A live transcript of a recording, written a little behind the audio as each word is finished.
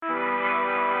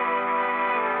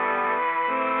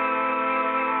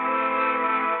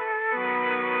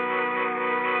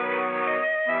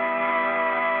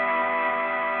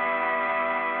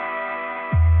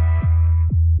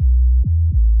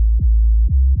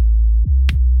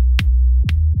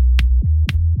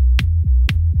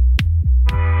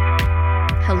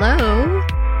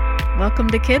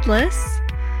Welcome to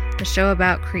Kidless, the show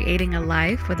about creating a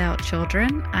life without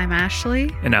children. I'm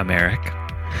Ashley. And I'm Eric.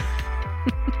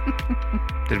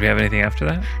 Did we have anything after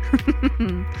that?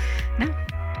 No.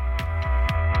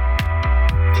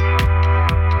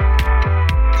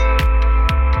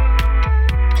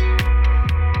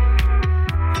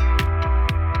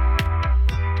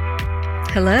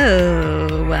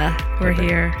 Hello. We're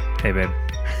here. Hey, babe.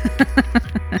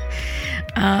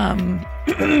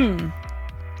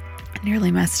 I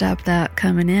nearly messed up that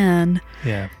coming in.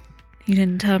 Yeah. You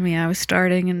didn't tell me I was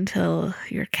starting until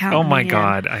you're counting. Oh my in.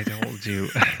 God, I told you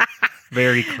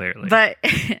very clearly. But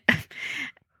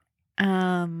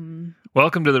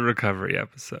welcome to the recovery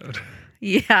episode.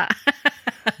 Yeah.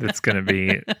 It's going to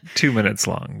be 2 minutes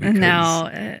long. Because...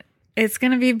 No, it's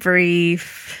going to be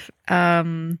brief.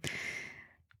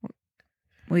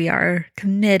 We are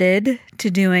committed to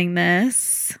doing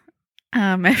this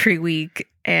every week.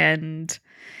 And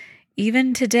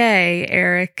even today,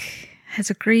 Eric has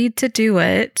agreed to do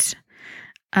it.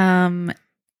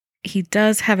 He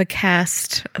does have a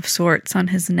cast of sorts on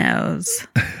his nose.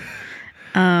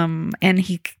 And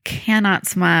he cannot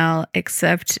smile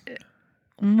except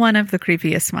one of the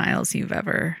creepiest smiles you've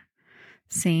ever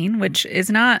seen, which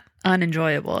is not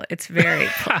unenjoyable. It's very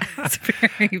fun.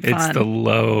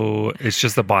 It's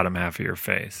just the bottom half of your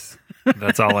face.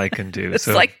 That's all I can do. It's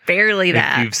so like barely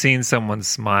that. If you've seen someone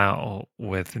smile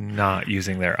with not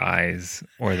using their eyes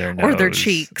or their nose or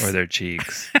their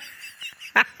cheeks.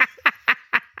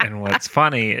 And what's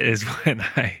funny is when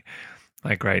I,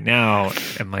 like right now,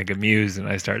 am like amused and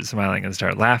I start smiling and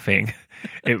start laughing,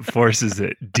 it forces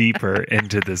it deeper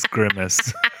into this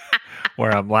grimace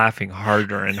where I'm laughing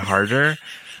harder and harder,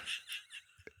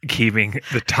 keeping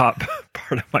the top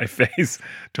part of my face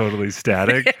totally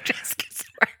static. It just gets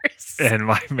worse. And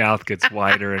my mouth gets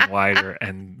wider and wider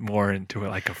and more into it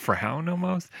like a frown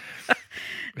almost.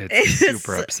 It's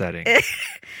super upsetting.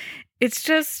 It's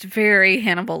just very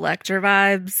Hannibal Lecter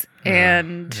vibes.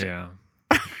 And yeah.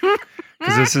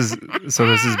 Because this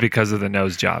is because of the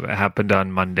nose job. It happened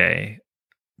on Monday.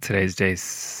 Today's day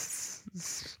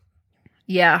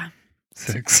yeah.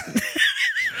 6.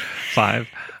 5.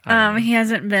 He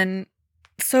hasn't been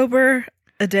sober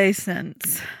a day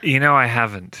since. I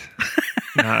haven't.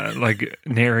 Like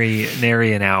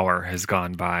nary an hour has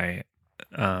gone by.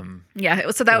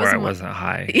 Yeah, so that where I wasn't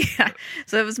high. Yeah,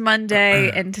 so it was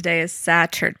Monday, and today is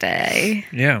Saturday.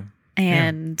 Yeah,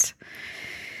 and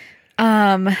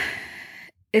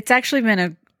it's actually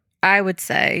been I would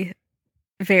say,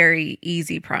 very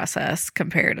easy process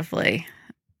comparatively,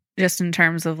 just in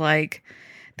terms of like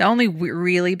the only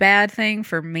really bad thing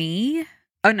for me.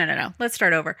 Oh, no. Let's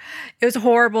start over. It was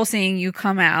horrible seeing you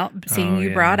come out,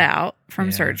 brought out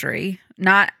from surgery.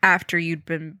 Not after you'd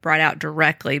been brought out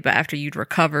directly, but after you'd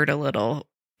recovered a little.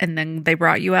 And then they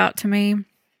brought you out to me.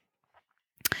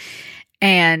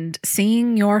 And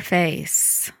seeing your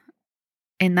face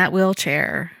in that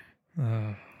wheelchair.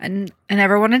 And I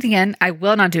never want it again. I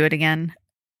will not do it again.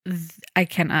 I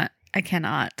cannot.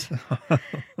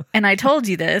 And I told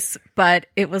you this, but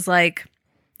it was like,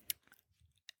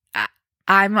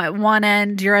 I'm at one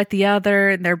end, you're at the other,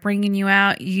 and they're bringing you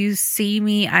out. You see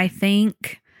me, I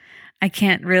think. I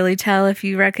can't really tell if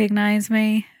you recognize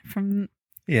me from...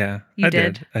 Yeah, I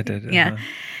did. Yeah.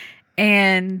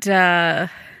 And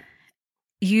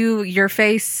your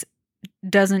face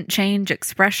doesn't change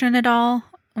expression at all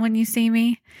when you saw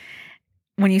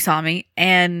me.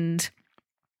 And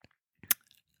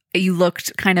you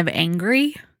looked kind of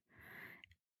angry.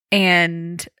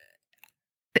 And...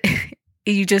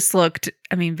 you just looked,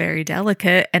 very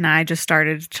delicate, and I just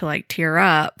started to like tear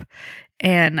up,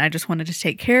 and I just wanted to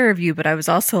take care of you. But I was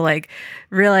also like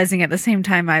realizing at the same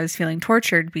time I was feeling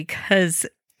tortured because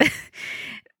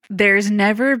there's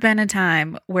never been a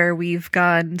time where we've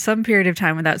gone some period of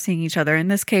time without seeing each other. In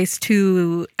this case,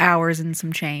 2 hours and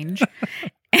some change.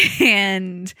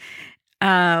 And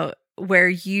where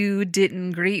you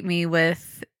didn't greet me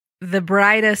with the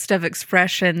brightest of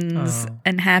expressions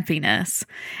and happiness.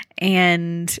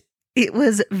 And it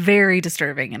was very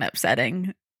disturbing and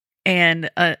upsetting. And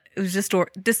it was just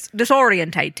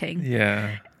disorientating.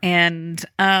 Yeah. And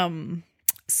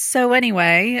so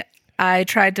anyway, I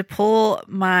tried to pull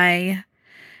my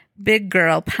big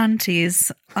girl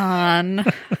panties on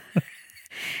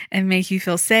and make you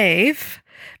feel safe.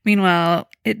 Meanwhile,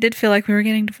 it did feel like we were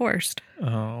getting divorced.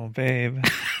 Oh, babe.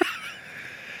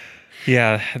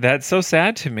 Yeah, that's so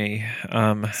sad to me.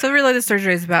 So really the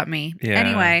surgery is about me. Yeah,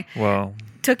 anyway, well,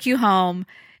 took you home.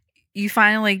 You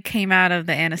finally came out of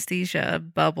the anesthesia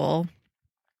bubble.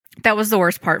 That was the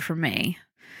worst part for me.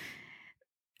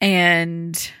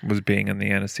 And Was being in the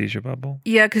anesthesia bubble.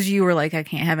 yeah, because you were like, I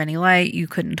can't have any light. You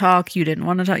couldn't talk. You didn't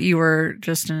want to talk. You were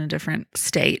just in a different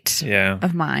state Yeah.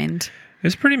 of mind. It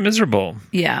was pretty miserable.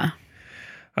 Yeah.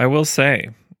 I will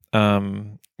say,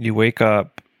 you wake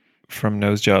up from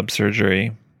nose job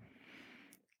surgery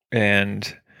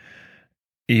and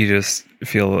you just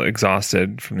feel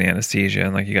exhausted from the anesthesia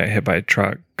and like you got hit by a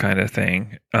truck kind of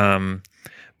thing.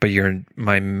 But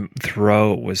my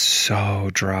throat was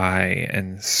so dry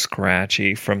and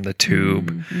scratchy from the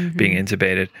tube being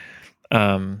intubated.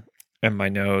 And my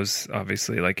nose,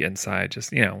 obviously, like inside,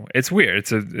 just, it's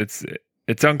weird.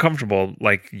 It's uncomfortable,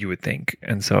 like you would think.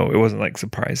 And so it wasn't like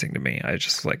surprising to me. I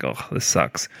just was like, oh, this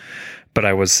sucks. But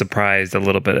I was surprised a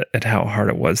little bit at how hard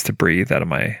it was to breathe out of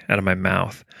my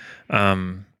mouth.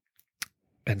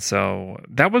 And so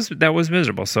that was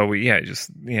miserable. So we just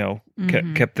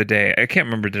kept the day. I can't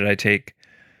remember. Did I take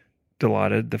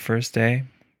Dilaudid the first day?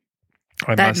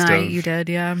 That night you did,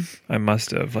 yeah. I must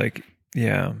have,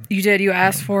 yeah. You did. You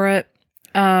asked for it,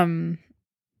 and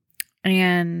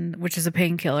which is a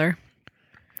painkiller.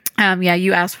 Yeah,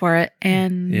 you asked for it,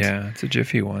 and yeah, it's a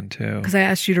Jiffy one too. Because I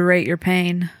asked you to rate your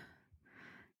pain.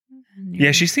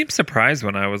 Yeah, she seemed surprised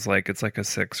when I was like, it's like a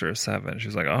 6 or a 7. She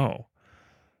was like, oh.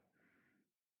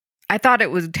 I thought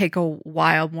it would take a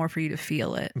while more for you to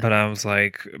feel it. But I was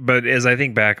like, but as I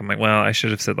think back, I'm like, well, I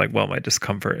should have said like, well, my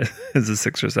discomfort is a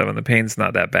 6 or 7. The pain's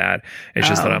not that bad. It's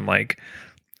just that I'm like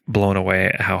blown away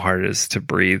at how hard it is to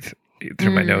breathe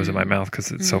through my nose and my mouth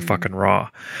because it's so fucking raw.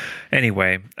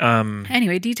 Anyway,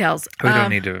 details. We don't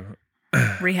need to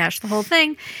rehash the whole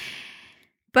thing.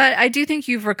 But I do think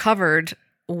you've recovered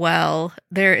well.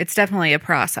 It's definitely a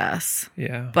process.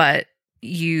 Yeah. But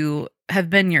you have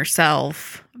been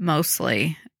yourself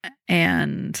mostly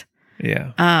and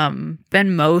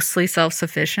been mostly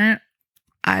self-sufficient.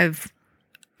 I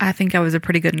think I was a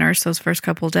pretty good nurse those first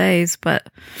couple of days, but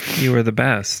you were the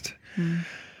best.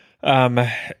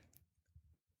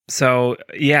 So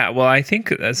yeah, well, I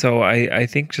think so. I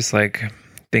think just like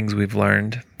things we've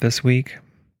learned this week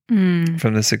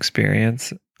from this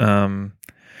experience.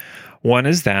 One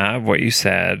is that what you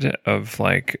said of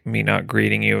like me not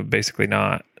greeting you, basically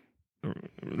not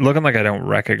looking like I don't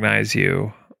recognize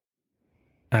you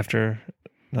after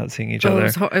not seeing each other.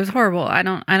 It was horrible. I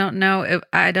don't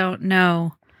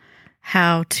know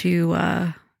how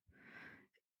to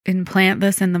implant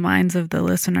this in the minds of the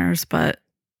listeners, but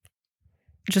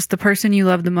just the person you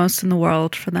love the most in the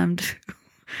world, for them to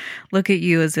look at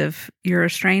you as if you're a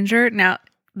stranger. Now,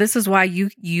 this is why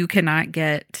you cannot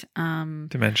get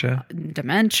dementia,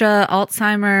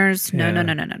 Alzheimer's.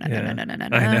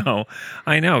 No.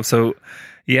 I know. So,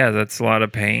 yeah, that's a lot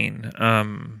of pain.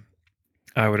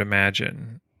 I would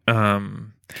imagine.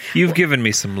 You've given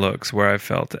me some looks where I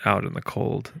felt out in the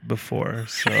cold before,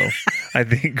 so I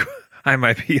think I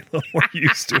might be a little more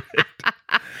used to it.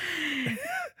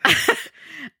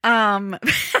 Am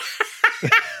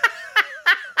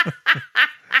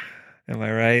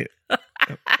I right?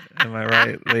 Am I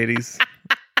right, ladies?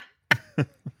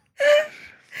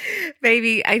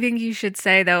 Maybe I think you should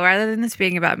say, though, rather than this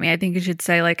being about me, I think you should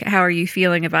say, like, how are you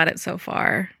feeling about it so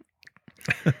far?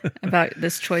 About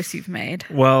this choice you've made.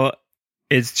 Well,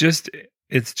 it's just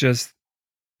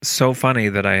so funny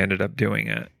that I ended up doing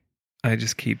it. I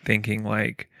just keep thinking,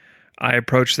 like, I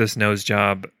approached this nose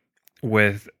job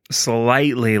with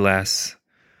slightly less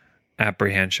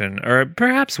apprehension, or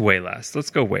perhaps way less. Let's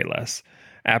go way less.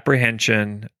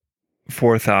 Apprehension,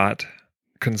 forethought,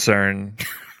 concern,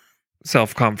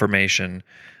 self-confirmation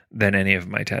than any of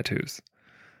my tattoos.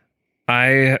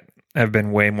 I have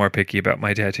been way more picky about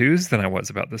my tattoos than I was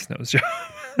about this nose job.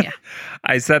 Yeah.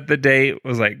 I set the date,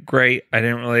 was like, great. I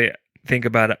didn't really think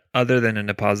about it other than in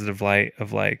a positive light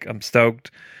of like, I'm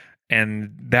stoked.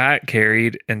 And that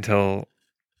carried until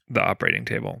the operating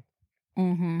table.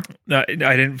 Mm-hmm. I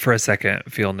didn't for a second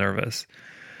feel nervous.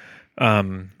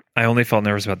 I only felt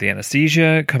nervous about the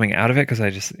anesthesia coming out of it because I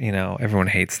just, everyone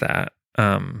hates that.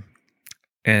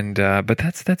 But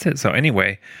that's it. So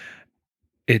anyway,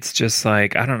 it's just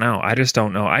like, I don't know. I just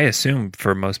don't know. I assume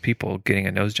for most people getting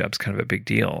a nose job is kind of a big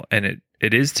deal. And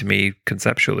it is to me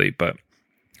conceptually, but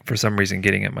for some reason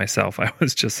getting it myself, I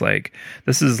was just like,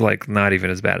 this is like not even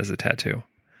as bad as a tattoo.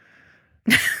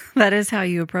 That is how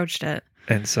you approached it.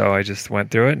 And so I just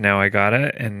went through it. Now I got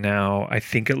it. And now I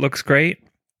think it looks great.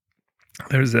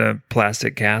 There's a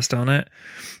plastic cast on it.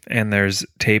 And there's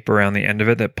tape around the end of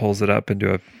it that pulls it up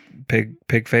into a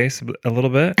pig face a little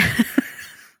bit.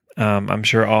 I'm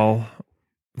sure all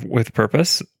with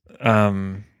purpose.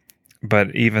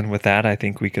 But even with that, I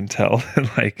think we can tell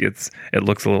like it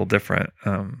looks a little different.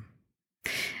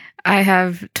 I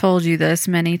have told you this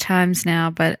many times now,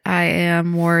 but I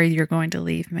am worried you're going to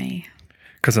leave me.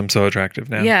 Because I'm so attractive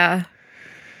now. Yeah.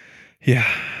 Yeah.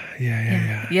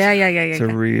 Yeah. It's a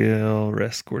real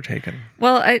risk we're taking.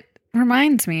 Well, it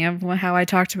reminds me of how I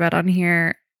talked about on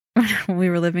here when we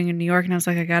were living in New York, and I was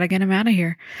like, I got to get him out of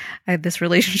here. This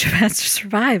relationship has to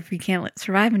survive. We can't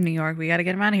survive in New York. We got to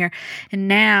get him out of here. And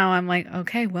now I'm like,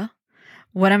 okay, well,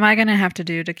 what am I going to have to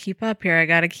do to keep up here? I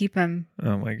got to keep him.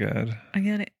 Oh my God. I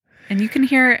get it. And you can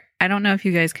hear, I don't know if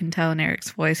you guys can tell in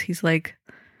Eric's voice, he's like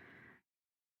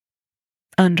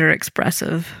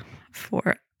underexpressive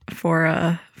for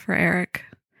Eric.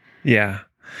 Yeah.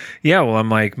 Yeah, well, I'm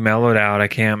like mellowed out. I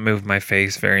can't move my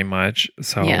face very much.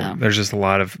 So there's just a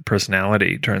lot of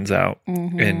personality, turns out,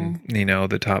 in,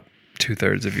 the top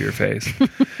 2/3 of your face.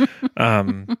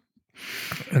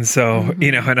 And so,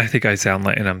 and I think I sound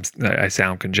like, I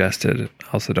sound congested. I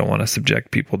also don't want to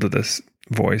subject people to this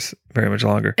voice very much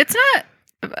longer. It's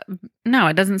no,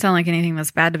 it doesn't sound like anything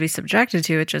that's bad to be subjected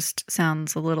to. It just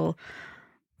sounds a little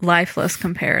lifeless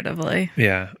comparatively.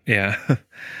 Yeah.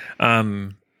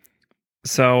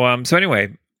 So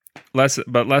anyway,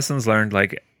 lessons learned,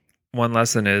 like one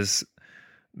lesson is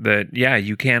that,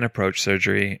 you can approach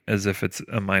surgery as if it's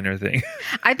a minor thing.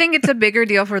 I think it's a bigger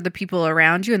deal for the people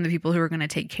around you and the people who are going to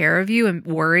take care of you and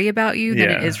worry about you than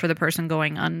it is for the person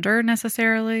going under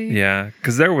necessarily. Yeah.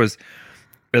 Cause there was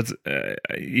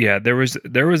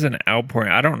an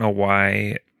outpouring. I don't know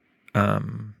why,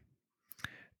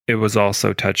 it was all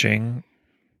so touching.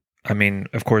 I mean,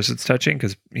 of course it's touching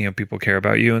because, people care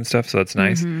about you and stuff. So that's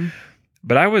nice. Mm-hmm.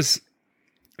 But I was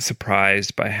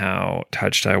surprised by how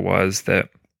touched I was that,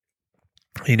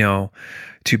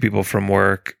 two people from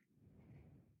work,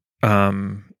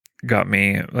 got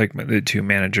me, like the two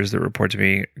managers that report to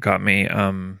me got me,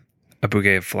 a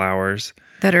bouquet of flowers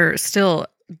that are still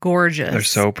gorgeous. They're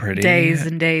so pretty. Days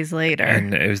and days later.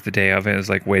 And it was the day of it. It was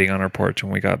like waiting on our porch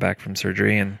when we got back from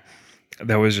surgery. And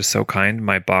that was just so kind.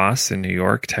 My boss in New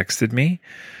York texted me,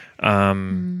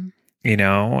 and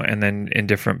then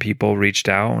different people reached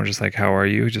out and were just like, how are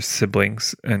you? Just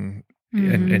siblings and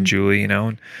Julie,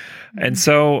 and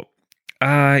so,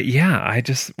 I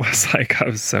just was like, I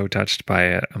was so touched by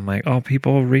it. I'm like, oh,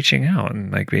 people reaching out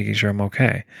and like making sure I'm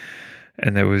okay.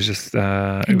 And it was just,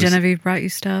 and Genevieve brought you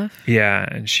stuff. Yeah.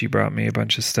 And she brought me a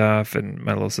bunch of stuff, and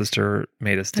my little sister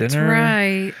made us dinner. That's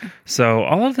right. So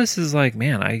all of this is like,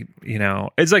 man,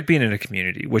 it's like being in a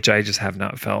community, which I just have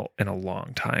not felt in a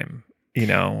long time,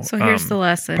 So here's the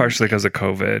lesson. Partially because of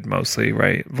COVID, mostly,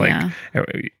 right? Like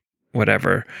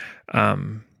whatever. But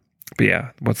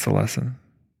yeah, what's the lesson?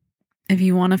 If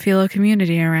you want to feel a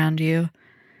community around you,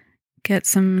 get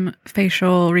some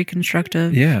facial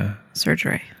reconstructive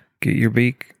surgery. Get your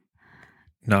beak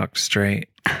knocked straight.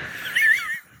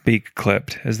 Beak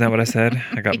clipped. Isn't that what I said?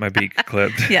 I got my beak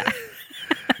clipped. Yeah.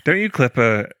 Don't you clip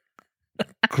like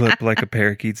a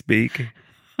parakeet's beak?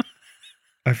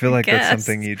 I feel like that's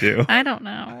something you do. I don't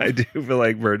know. I do feel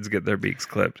like birds get their beaks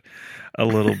clipped a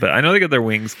little bit. I know they get their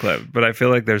wings clipped, but I feel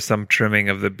like there's some trimming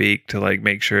of the beak to like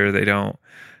make sure they don't,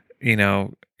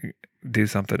 do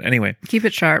something. Anyway. Keep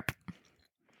it sharp.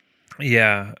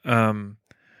 Yeah.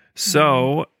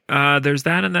 So there's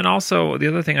that. And then also the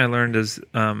other thing I learned is,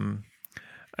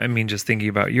 just thinking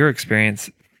about your experience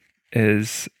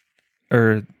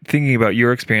thinking about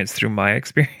your experience through my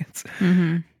experience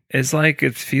is like,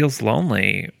 it feels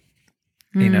lonely.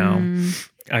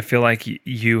 I feel like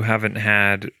you haven't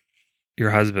had your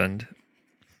husband,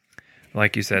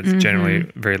 like you said, it's generally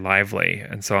very lively.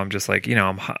 And so I'm just like,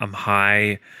 I'm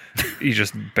high, you're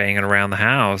just banging around the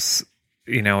house,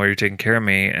 or you're taking care of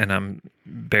me, and I'm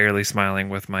barely smiling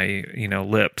with my,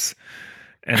 lips.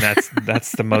 And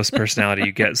that's the most personality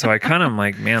you get. So I kind of am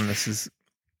like, man,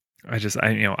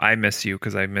 I miss you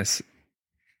because I miss,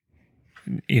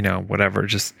 whatever,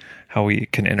 just how we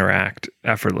can interact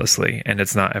effortlessly. And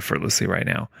it's not effortlessly right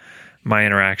now. My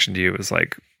interaction to you is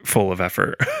like full of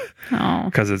effort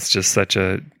because it's just such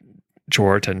a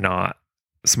chore to not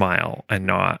smile and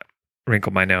not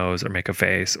wrinkle my nose or make a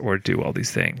face or do all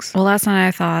these things. Well, last night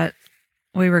I thought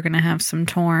we were going to have some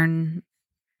torn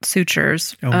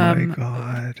sutures. Oh my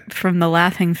God. From the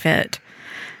laughing fit.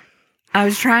 I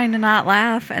was trying to not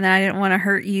laugh, and I didn't want to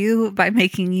hurt you by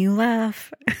making you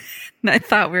laugh. And I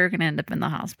thought we were going to end up in the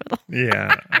hospital.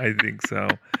 Yeah, I think so.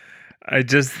 I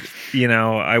just,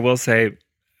 I will say,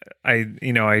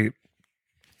 I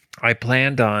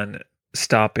planned on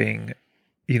stopping,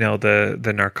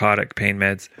 the narcotic pain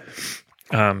meds.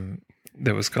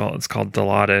 It's called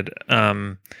Dilaudid,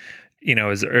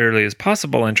 as early as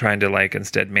possible, and trying to like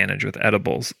instead manage with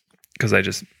edibles, because I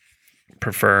just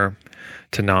prefer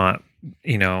to not,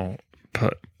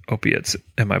 put opiates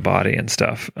in my body and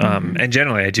stuff. And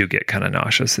generally I do get kind of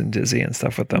nauseous and dizzy and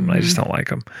stuff with them. And I just don't like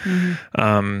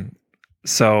them.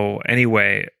 So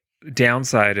anyway,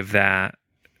 downside of that,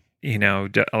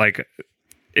 like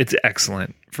it's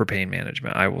excellent for pain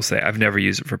management. I will say I've never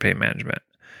used it for pain management.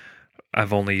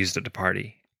 I've only used it to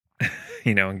party,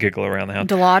 and giggle around the house.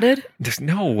 Dilaudid? There's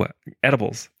no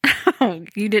edibles. Oh,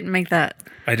 you didn't make that.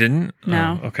 I didn't?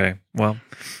 No. Oh, okay. Well,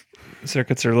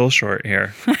 circuits are a little short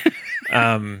here.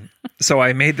 So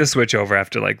I made the switch over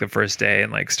after like the first day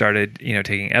and like started,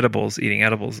 taking edibles, eating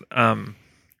edibles.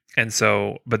 And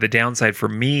so, but the downside for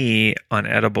me on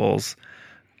edibles,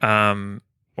 or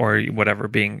whatever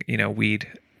being, weed,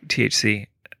 THC,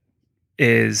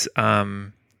 is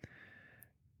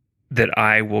that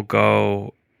I will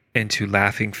go into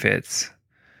laughing fits,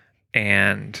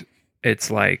 and it's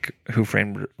like Who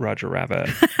Framed Roger Rabbit.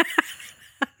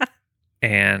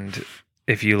 And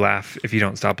if you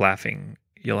don't stop laughing,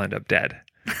 you'll end up dead.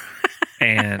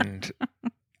 And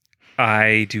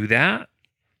I do that,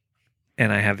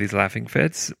 and I have these laughing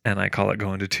fits, and I call it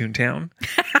going to Toontown.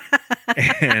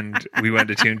 And we went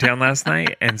to Toontown last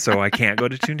night, and so I can't go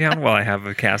to Toontown while I have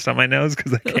a cast on my nose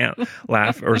because I can't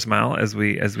laugh or smile, as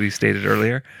we stated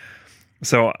earlier.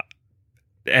 So,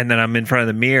 and then I'm in front of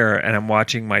the mirror, and I'm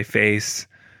watching my face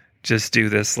just do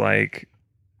this like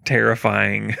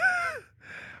terrifying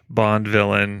Bond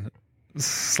villain,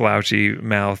 slouchy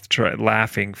mouth,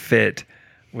 laughing fit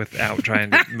without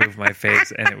trying to move my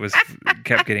face, and it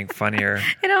kept getting funnier.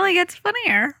 It only gets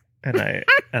funnier. And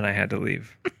I had to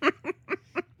leave.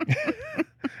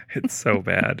 It's so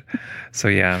bad. So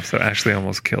yeah, so Ashley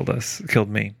almost killed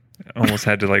me. Almost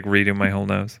had to like redo my whole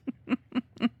nose.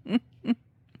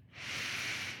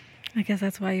 I guess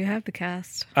that's why you have the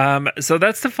cast. So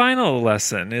that's the final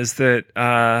lesson, is that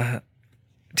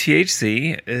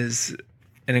THC is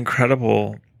an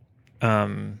incredible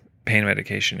pain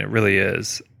medication. It really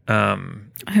is.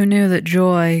 Who knew that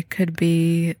joy could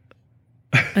be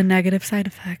a negative side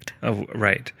effect? Oh,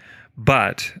 right.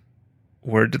 But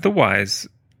word to the wise,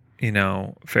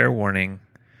 fair warning,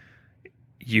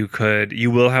 you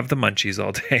will have the munchies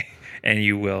all day, and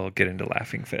you will get into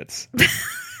laughing fits.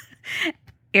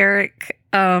 Eric,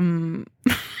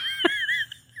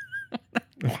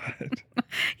 What?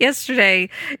 Yesterday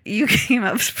you came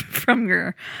up from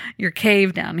your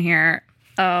cave down here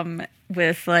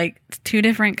with like 2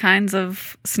 different kinds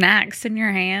of snacks in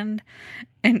your hand,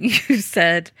 and you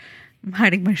said, "I'm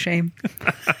hiding my shame."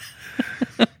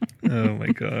 Oh my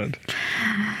God.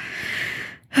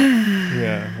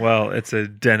 Yeah, well, it's a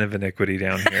den of iniquity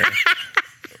down here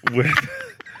with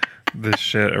the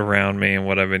shit around me and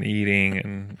what I've been eating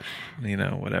and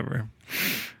whatever.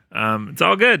 It's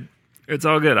all good. It's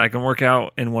all good. I can work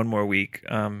out in 1 more week.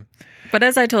 But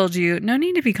as I told you, no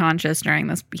need to be conscious during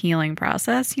this healing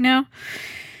process,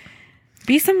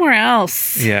 Be somewhere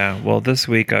else. Yeah. Well, this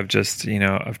week I've just,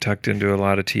 I've tucked into a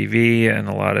lot of TV and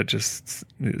a lot of just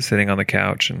sitting on the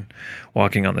couch and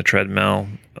walking on the treadmill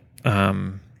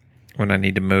when I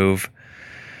need to move.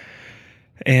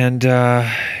 And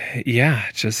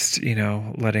just,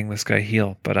 letting this guy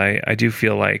heal. But I do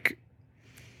feel like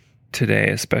today,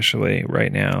 especially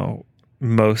right now,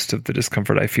 most of the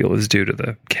discomfort I feel is due to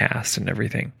the cast and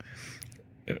everything,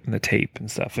 and the tape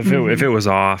and stuff. If it was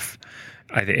off,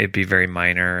 I think it'd be very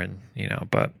minor, and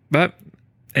but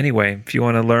anyway, if you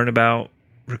want to learn about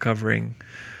recovering,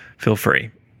 feel free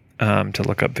to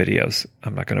look up videos.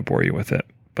 I'm not going to bore you with it,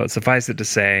 but suffice it to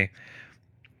say,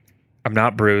 I'm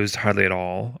not bruised hardly at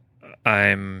all.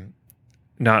 I'm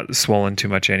not swollen too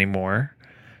much anymore.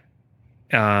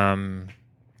 And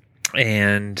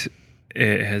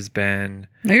it has been...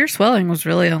 No, your swelling was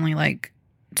really only like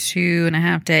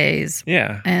 2.5 days.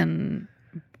 Yeah. And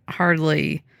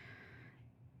hardly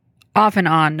off and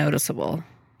on noticeable.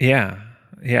 Yeah.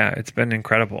 Yeah. It's been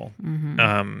incredible.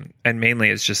 Mm-hmm. And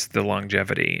mainly it's just the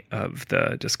longevity of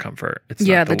the discomfort. It's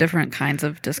the different kinds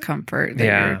of discomfort that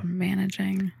you're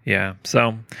managing. Yeah.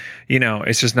 So,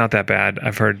 it's just not that bad.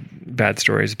 I've heard bad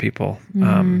stories of people.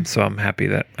 So I'm happy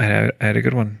that I had a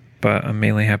good one. But I'm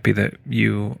mainly happy that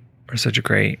you are such a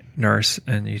great nurse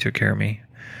and you took care of me,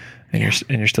 and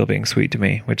you're still being sweet to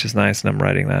me, which is nice. And I'm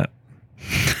writing that,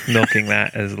 milking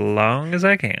that as long as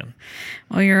I can.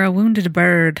 Well, you're a wounded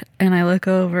bird, and I look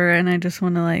over and I just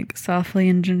want to like softly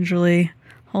and gingerly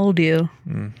hold you.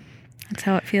 That's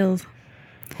how it feels.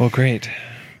 Well, great.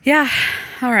 Yeah.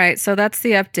 All right. So that's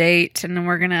the update, and then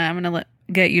I'm gonna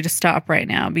get you to stop right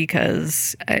now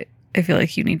because I feel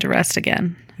like you need to rest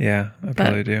again. Yeah, I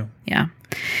probably do. Yeah.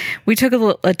 We took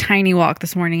a tiny walk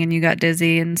this morning and you got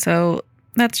dizzy. And so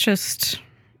that's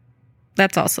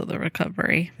also the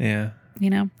recovery. Yeah.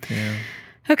 Yeah.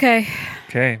 Okay.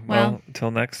 Okay. Well- Well,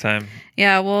 until next time,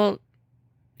 Yeah, well,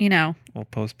 we'll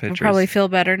post we'll pictures. probably feel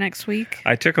better next week.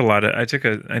 I need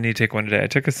to take one today. I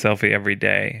took a selfie every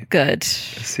day Good.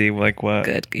 to see like what.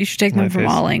 Good. You should take them Life from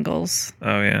is- all angles.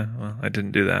 Oh yeah. Well, I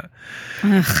didn't do that.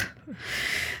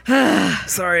 Ugh.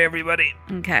 Sorry, everybody.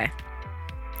 Okay.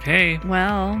 Hey.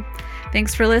 Well,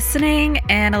 thanks for listening,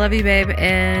 and I love you, babe,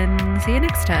 and see you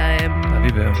next time. Love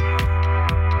you, boo.